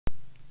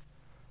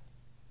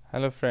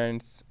Hello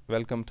friends,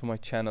 welcome to my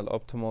channel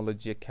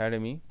Ophthalmology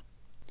Academy.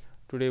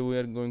 Today we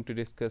are going to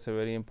discuss a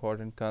very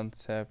important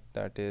concept,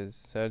 that is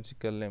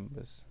surgical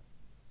limbus.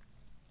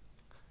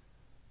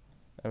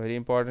 A very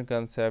important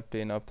concept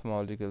in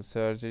ophthalmological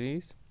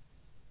surgeries.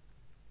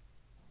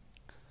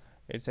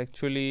 It's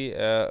actually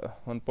a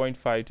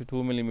 1.5 to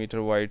 2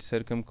 millimeter wide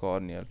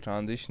circumcorneal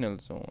transitional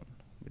zone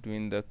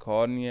between the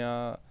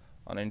cornea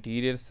on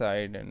anterior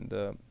side and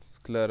the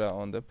sclera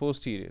on the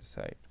posterior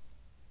side.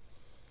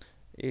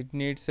 It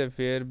needs a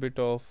fair bit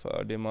of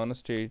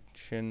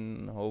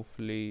demonstration.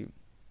 Hopefully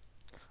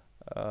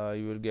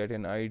you will get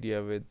an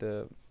idea with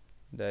the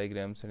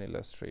diagrams and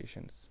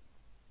illustrations.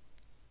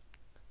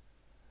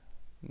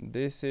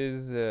 This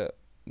is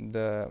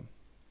the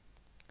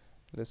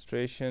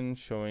illustration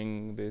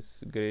showing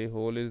this gray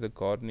hole is the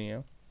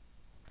cornea,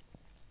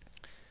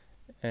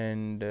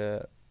 and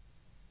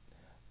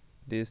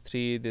these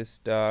three, this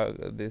dark,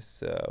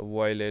 this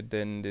violet,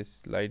 then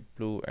this light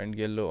blue and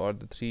yellow, are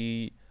the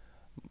three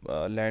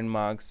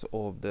landmarks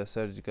of the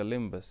surgical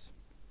limbus.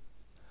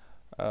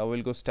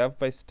 We'll go step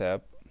by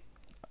step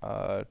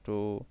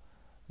to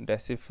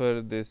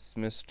decipher this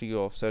mystery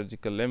of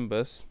surgical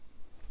limbus.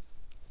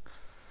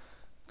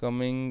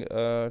 Coming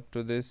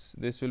to this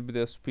will be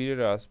the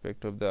superior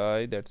aspect of the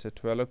eye, that's at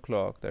 12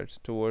 o'clock, that's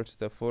towards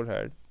the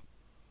forehead.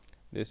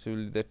 This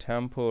will be the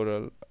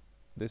temporal,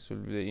 this will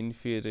be the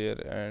inferior,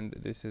 and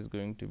this is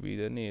going to be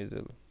the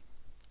nasal.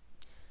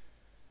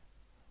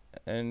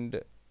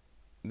 And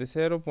this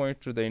arrow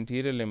points to the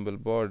anterior limbal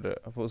border,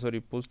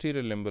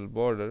 posterior limbal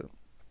border,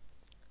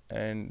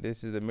 and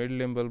this is the mid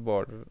limbal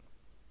border,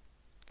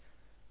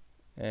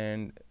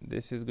 and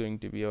this is going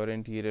to be our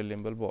anterior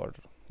limbal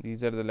border.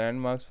 These are the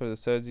landmarks for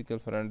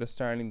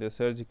understanding the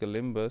surgical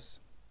limbus.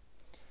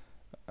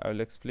 I will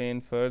explain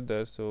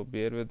further, so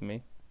bear with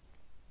me.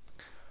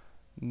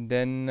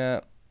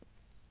 Then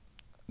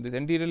this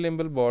anterior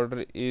limbal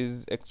border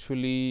is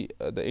actually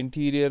the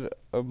anterior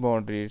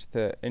boundary. It's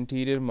the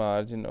anterior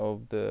margin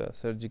of the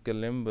surgical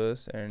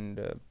limbus, and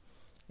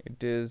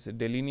it is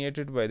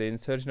delineated by the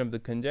insertion of the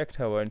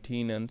conjunctiva and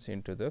tenons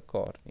into the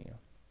cornea.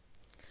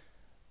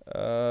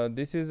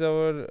 This is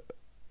our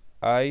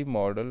eye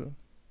model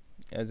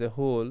as a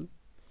whole,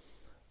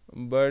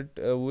 but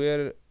we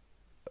are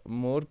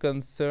more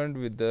concerned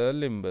with the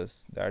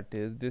limbus, that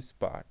is this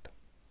part.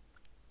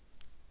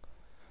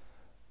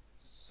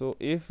 So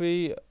if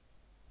we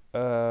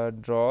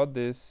draw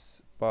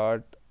this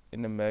part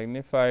in a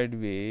magnified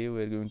way,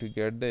 we are going to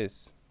get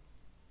this.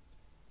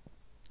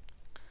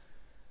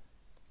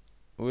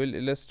 We'll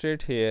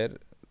illustrate here.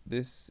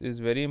 This is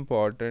very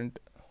important,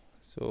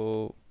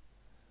 so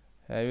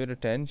have your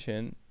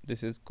attention.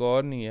 This is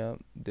cornea,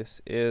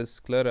 this is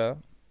sclera,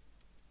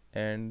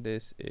 and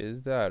this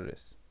is the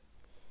iris.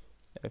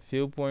 A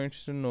few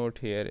points to note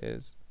here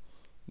is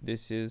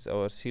this is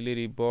our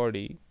ciliary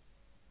body,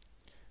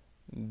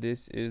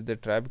 this is the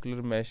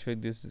trabecular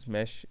meshwork, this is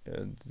mesh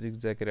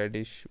zigzag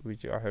reddish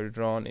which I have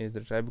drawn is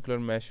the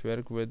trabecular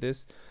meshwork, where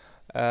this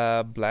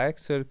black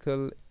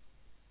circle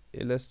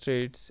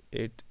illustrates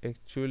it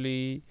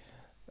actually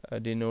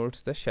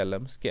denotes the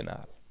Schellem's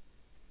canal.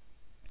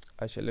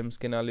 A Schellem's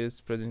canal is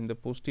present in the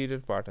posterior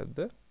part of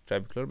the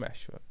trabecular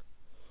meshwork.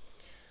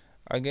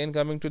 Again,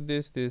 coming to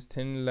this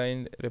thin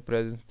line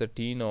represents the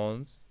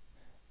tenons,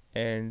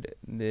 and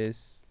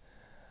this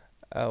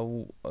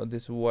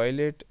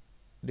violet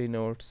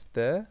denotes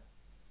the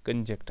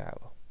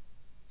conjunctiva.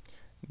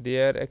 They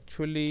are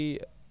actually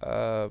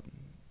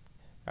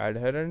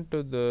adherent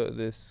to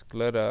this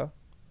sclera,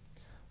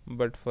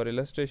 but for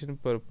illustration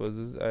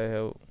purposes I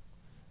have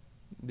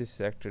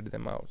dissected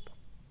them out.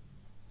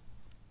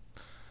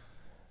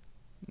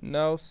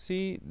 Now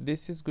see,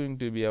 this is going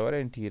to be our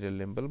anterior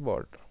limbal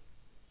border.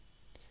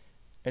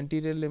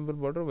 Anterior limbal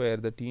border where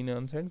the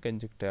tenons and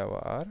conjunctiva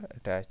are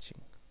attaching.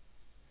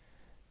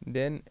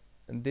 Then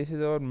this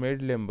is our mid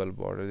limbal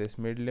border. This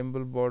mid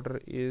limbal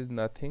border is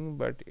nothing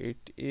but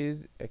it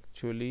is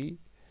actually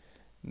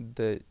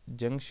the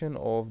junction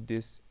of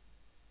this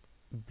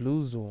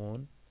blue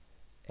zone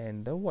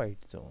and the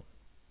white zone.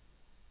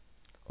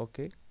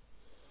 Okay,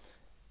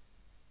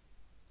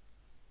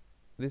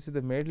 this is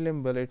the mid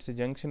limbal. It's a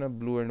junction of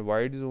blue and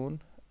white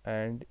zone,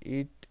 and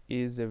it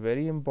is a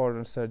very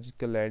important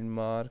surgical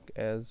landmark,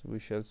 as we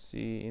shall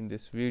see in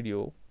this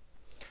video.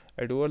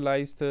 It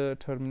overlies the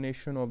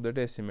termination of the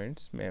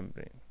descendants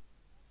membrane.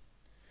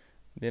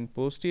 Then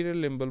posterior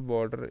limbal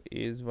border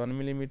is 1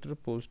 millimeter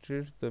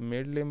posterior to the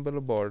mid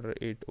limbal border.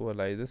 It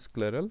overlies the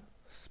scleral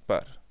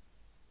spur.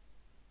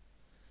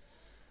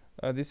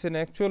 This is an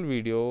actual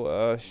video.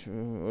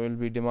 Will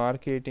be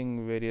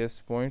demarcating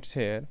various points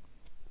here.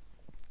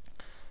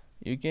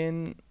 You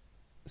can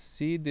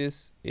see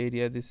this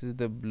area. This is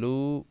the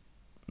blue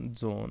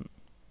zone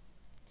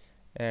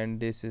and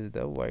this is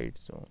the white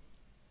zone.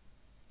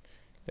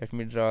 Let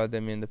me draw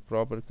them in the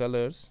proper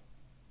colors.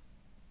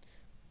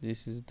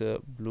 This is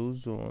the blue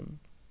zone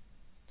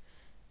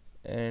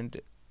and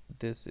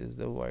this is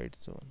the white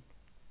zone.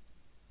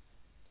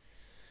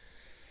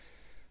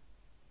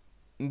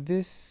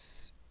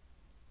 This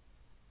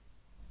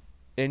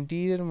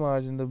anterior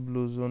margin, the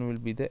blue zone will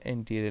be the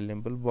anterior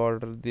limbal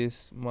border.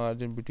 This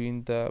margin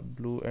between the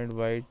blue and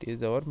white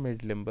is our mid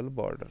limbal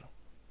border.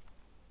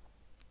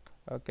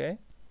 Okay,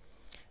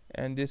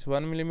 and this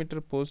 1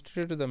 millimeter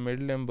posterior to the mid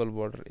limbal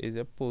border is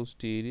a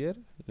posterior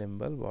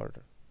limbal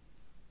border.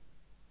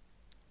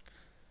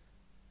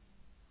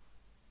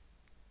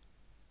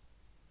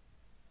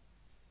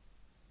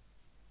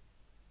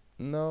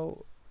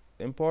 Now,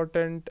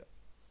 important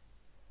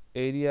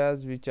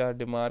areas which are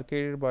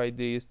demarcated by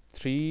these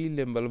three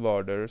limbal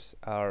borders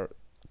are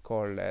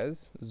called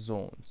as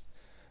zones,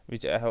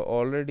 which I have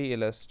already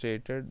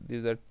illustrated.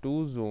 These are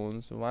two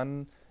zones.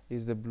 One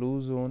is the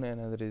blue zone,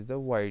 another is the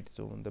white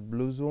zone. The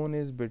blue zone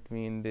is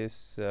between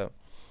the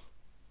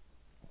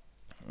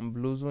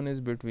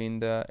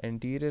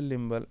anterior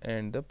limbal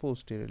and the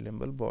posterior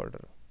limbal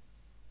border.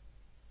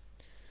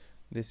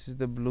 This is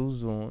the blue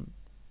zone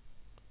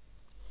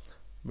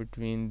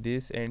between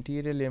this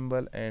anterior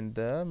limbal and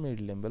the mid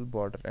limbal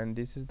border, and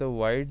this is the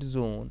white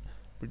zone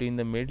between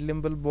the mid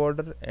limbal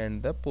border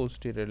and the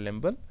posterior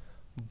limbal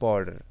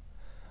border.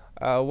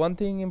 One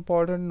thing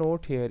important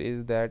note here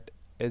is that,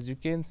 as you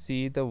can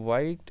see,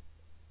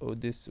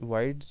 this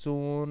white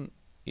zone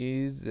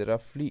is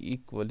roughly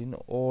equal in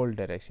all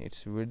directions.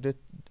 Its width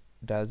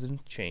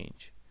doesn't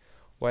change,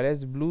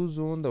 whereas blue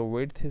zone, the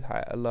width is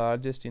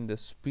largest in the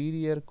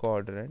superior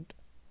quadrant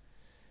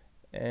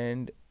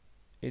and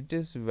it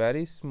is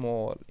very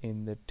small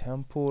in the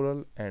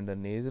temporal and the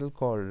nasal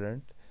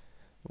quadrant,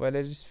 while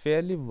it is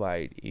fairly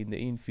wide in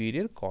the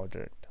inferior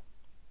quadrant.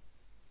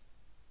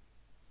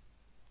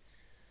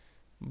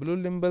 Blue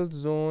limbal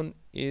zone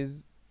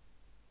is,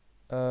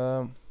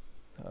 as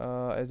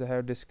I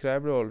have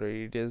described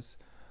already, it is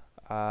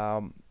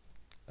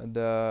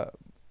the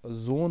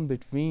zone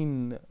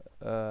between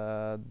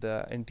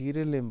the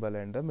anterior limbal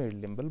and the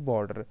mid limbal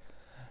border,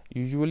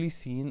 usually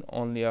seen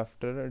only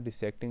after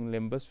dissecting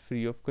limbus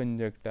free of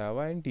conjunctiva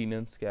and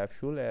Tenon's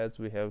capsule, as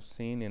we have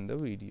seen in the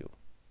video.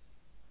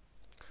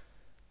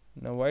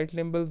 Now, white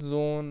limbal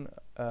zone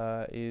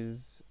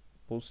is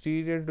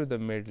posterior to the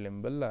mid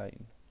limbal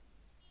line.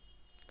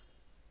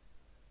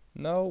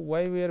 Now,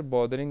 why we are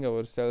bothering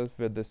ourselves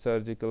with the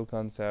surgical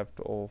concept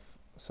of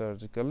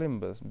surgical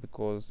limbus?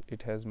 Because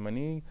it has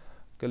many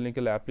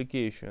clinical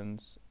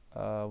applications.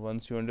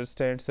 Once you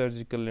understand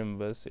surgical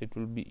limbus, it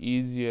will be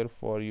easier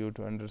for you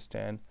to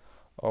understand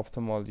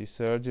ophthalmology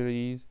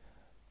surgeries,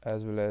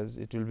 as well as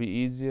it will be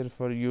easier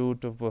for you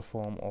to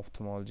perform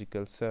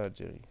ophthalmological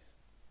surgeries.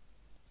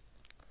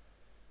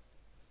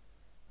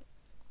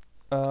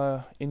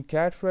 In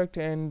cataract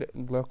and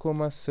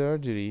glaucoma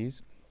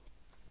surgeries,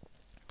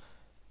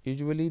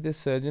 usually the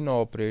surgeon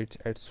operates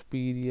at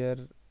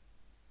superior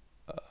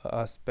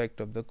aspect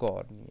of the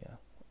cornea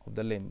of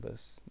the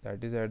limbus,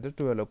 that is at the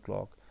 12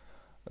 o'clock.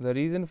 The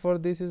reason for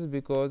this is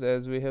because,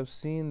 as we have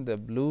seen, the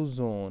blue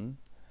zone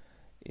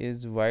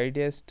is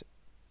widest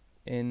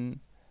in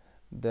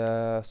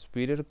the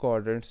superior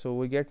quadrant, so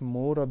we get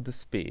more of the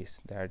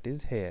space. That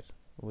is here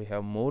we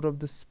have more of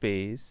the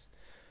space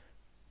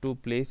to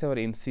place our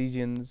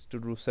incisions, to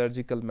do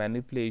surgical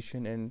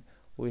manipulation, and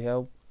we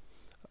have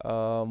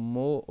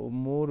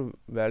more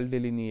well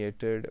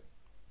delineated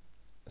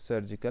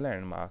surgical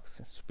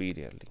landmarks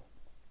superiorly.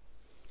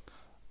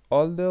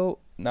 Although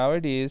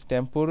nowadays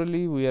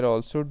temporally we are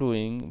also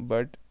doing,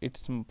 but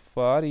it's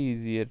far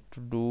easier to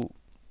do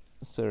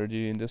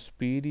surgery in the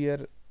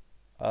superior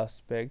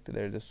aspect, that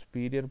is the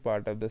superior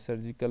part of the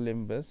surgical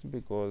limbus,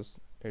 because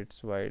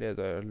it's wide, as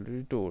I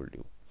already told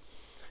you.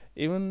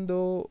 Even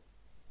though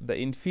the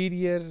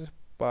inferior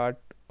part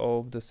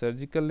of the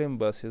surgical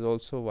limbus is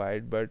also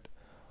wide, but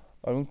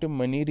owing to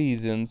many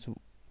reasons,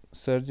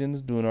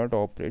 surgeons do not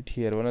operate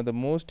here. One of the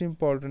most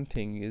important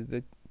thing is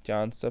the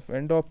chance of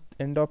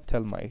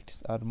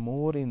endophthalmites are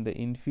more in the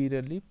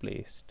inferiorly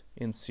placed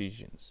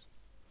incisions,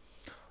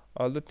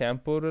 although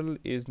temporal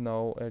is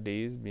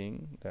nowadays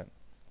being done.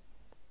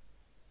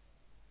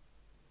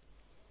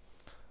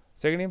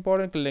 Second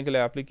important clinical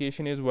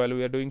application is, while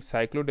we are doing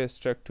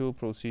cyclodestructive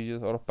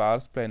procedures or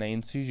pars plana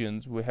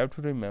incisions, we have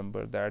to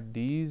remember that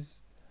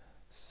these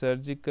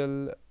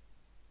surgical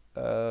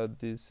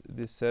this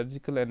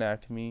surgical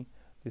anatomy,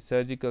 the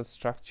surgical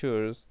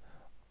structures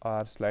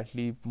are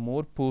slightly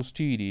more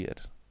posterior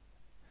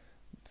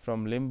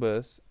from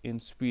limbus in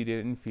superior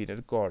and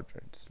inferior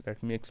quadrants.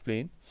 Let me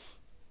explain.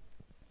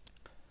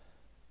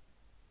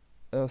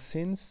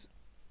 Since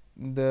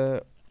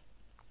the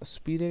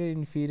superior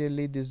and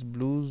inferiorly this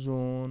blue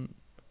zone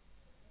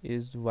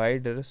is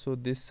wider, so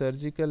this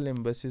surgical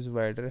limbus is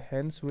wider,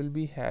 hence we'll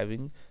be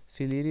having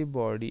ciliary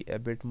body a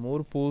bit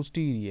more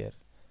posterior,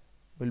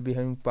 we'll be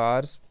having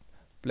pars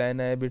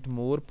plana a bit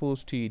more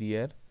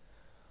posterior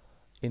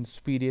in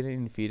superior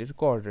and inferior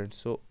quadrants.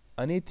 So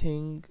any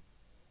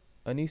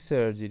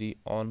surgery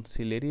on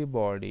ciliary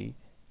body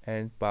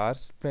and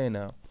pars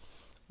plana,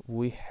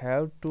 we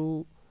have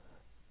to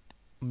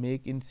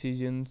make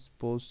incisions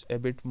a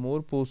bit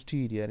more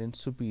posterior in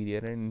superior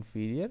and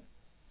inferior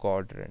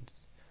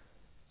quadrants.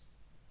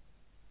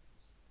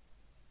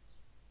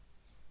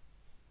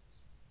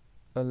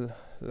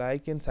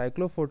 like in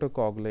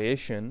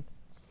cyclophotocoagulation,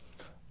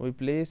 we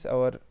place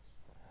our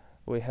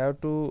we have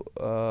to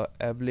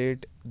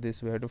ablate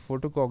this, we have to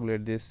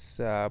photocoagulate this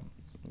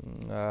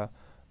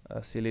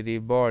ciliary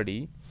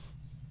body.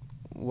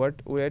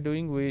 What we are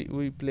doing,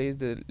 we place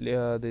the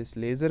this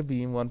laser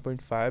beam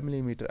 1.5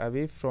 millimeter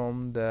away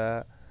from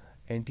the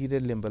anterior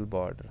limbal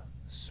border,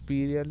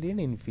 superiorly and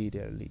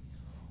inferiorly,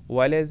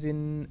 while as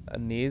in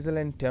nasal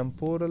and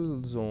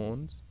temporal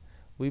zones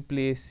we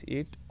place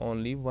it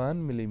only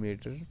 1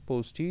 millimeter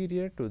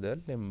posterior to the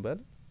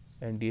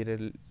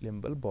anterior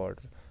limbal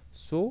border.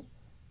 So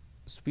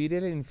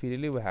superior and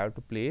inferiorly we have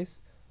to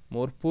place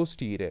more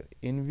posterior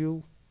in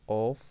view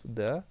of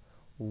the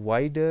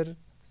wider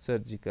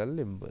surgical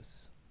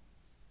limbus.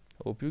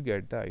 Hope you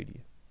get the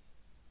idea.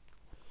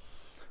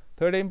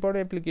 Third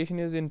important application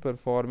is in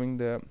performing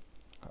the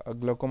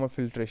glaucoma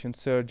filtration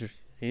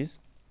surgeries,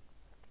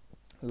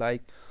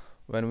 like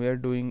when we are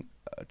doing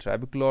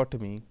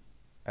trabeculotomy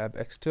ab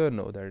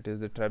externo, that is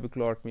the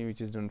trabeculotomy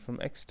which is done from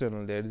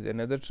external. There is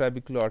another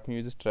trabeculotomy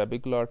which is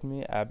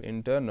trabeculotomy ab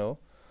interno,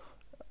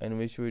 in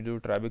which we do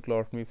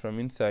trabeculotomy from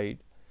inside.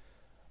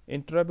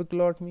 In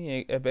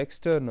trabeculotomy ab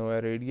externo,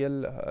 a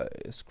radial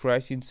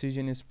scratch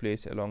incision is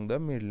placed along the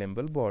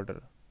mid-limbal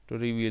border to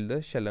reveal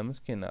the Schellem's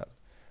canal.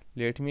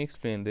 Let me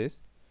explain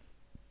this.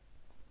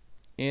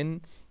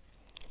 In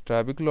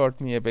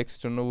trabeculotomy ab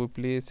externo, we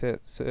place a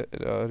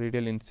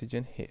radial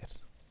incision here.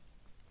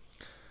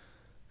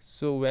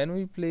 So when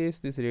we place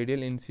this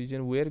radial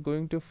incision, we are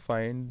going to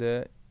find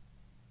the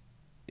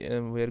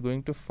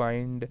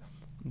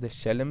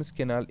Schellem's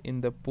canal in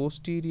the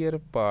posterior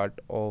part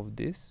of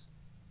this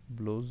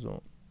blue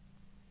zone.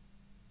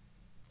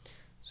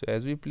 So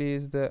as we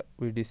place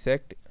we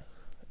dissect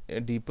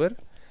deeper,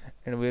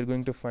 and we are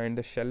going to find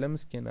the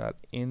Schellem's canal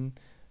in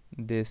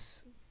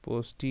this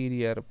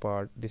posterior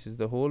part. This is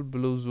the whole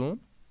blue zone.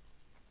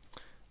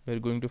 We are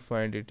going to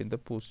find it in the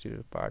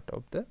posterior part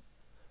of the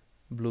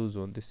blue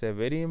zone. This is a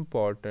very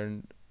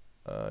important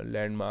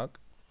landmark.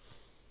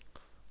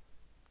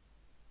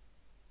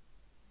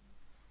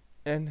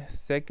 And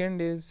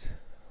second is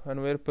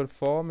when we are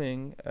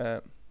performing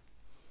a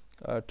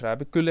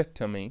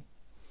trabeculectomy,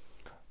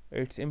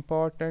 it's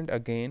important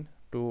again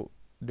to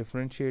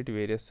differentiate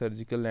various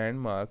surgical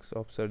landmarks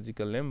of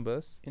surgical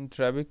limbus. In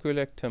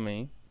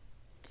trabeculectomy,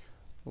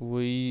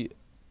 we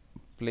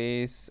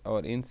place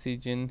our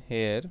incision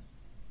here,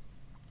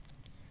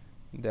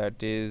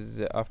 that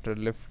is after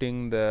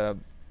lifting the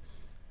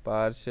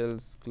partial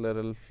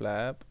scleral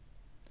flap,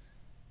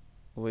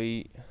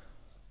 we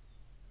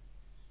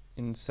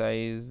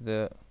incise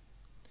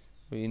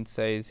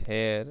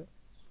here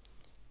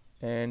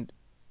and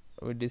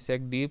we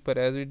dissect deeper.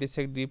 As we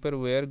dissect deeper,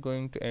 we are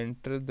going to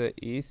enter the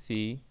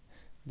AC.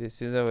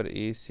 This is our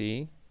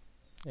AC,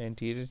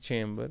 anterior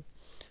chamber.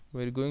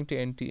 We are going to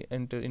enter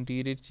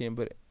anterior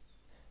chamber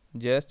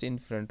just in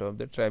front of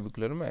the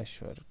trabecular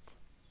meshwork.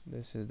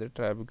 This is the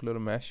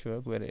trabecular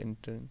meshwork we are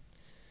entering,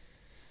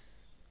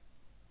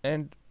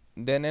 and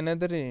then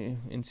another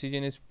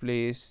incision is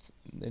placed,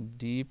 the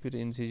deeper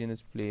incision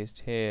is placed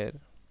here,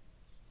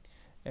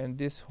 and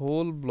this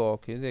whole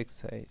block is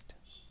excised.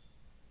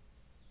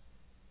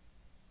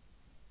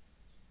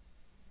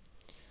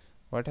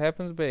 What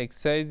happens by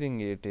excising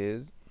it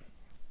is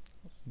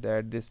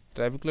that this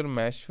trabecular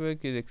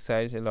meshwork is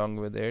excised along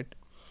with it.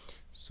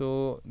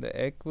 So the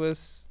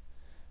aqueous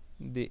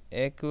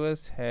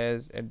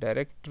has a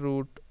direct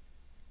route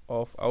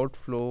of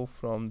outflow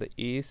from the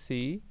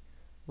AC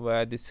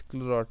via the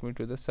sclerotomy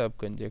to the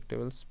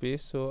subconjunctival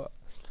space, so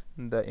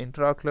the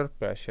intraocular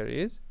pressure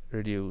is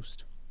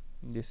reduced.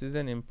 This is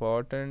an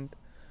important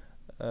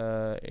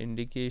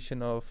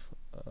indication of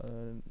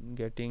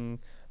getting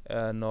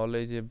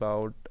knowledge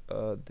about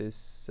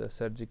this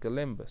surgical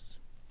limbus.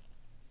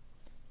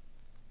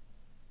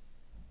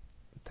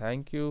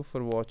 Thank you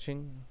for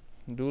watching.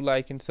 Do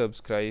like and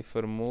subscribe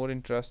for more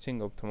interesting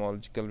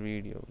ophthalmological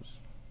videos.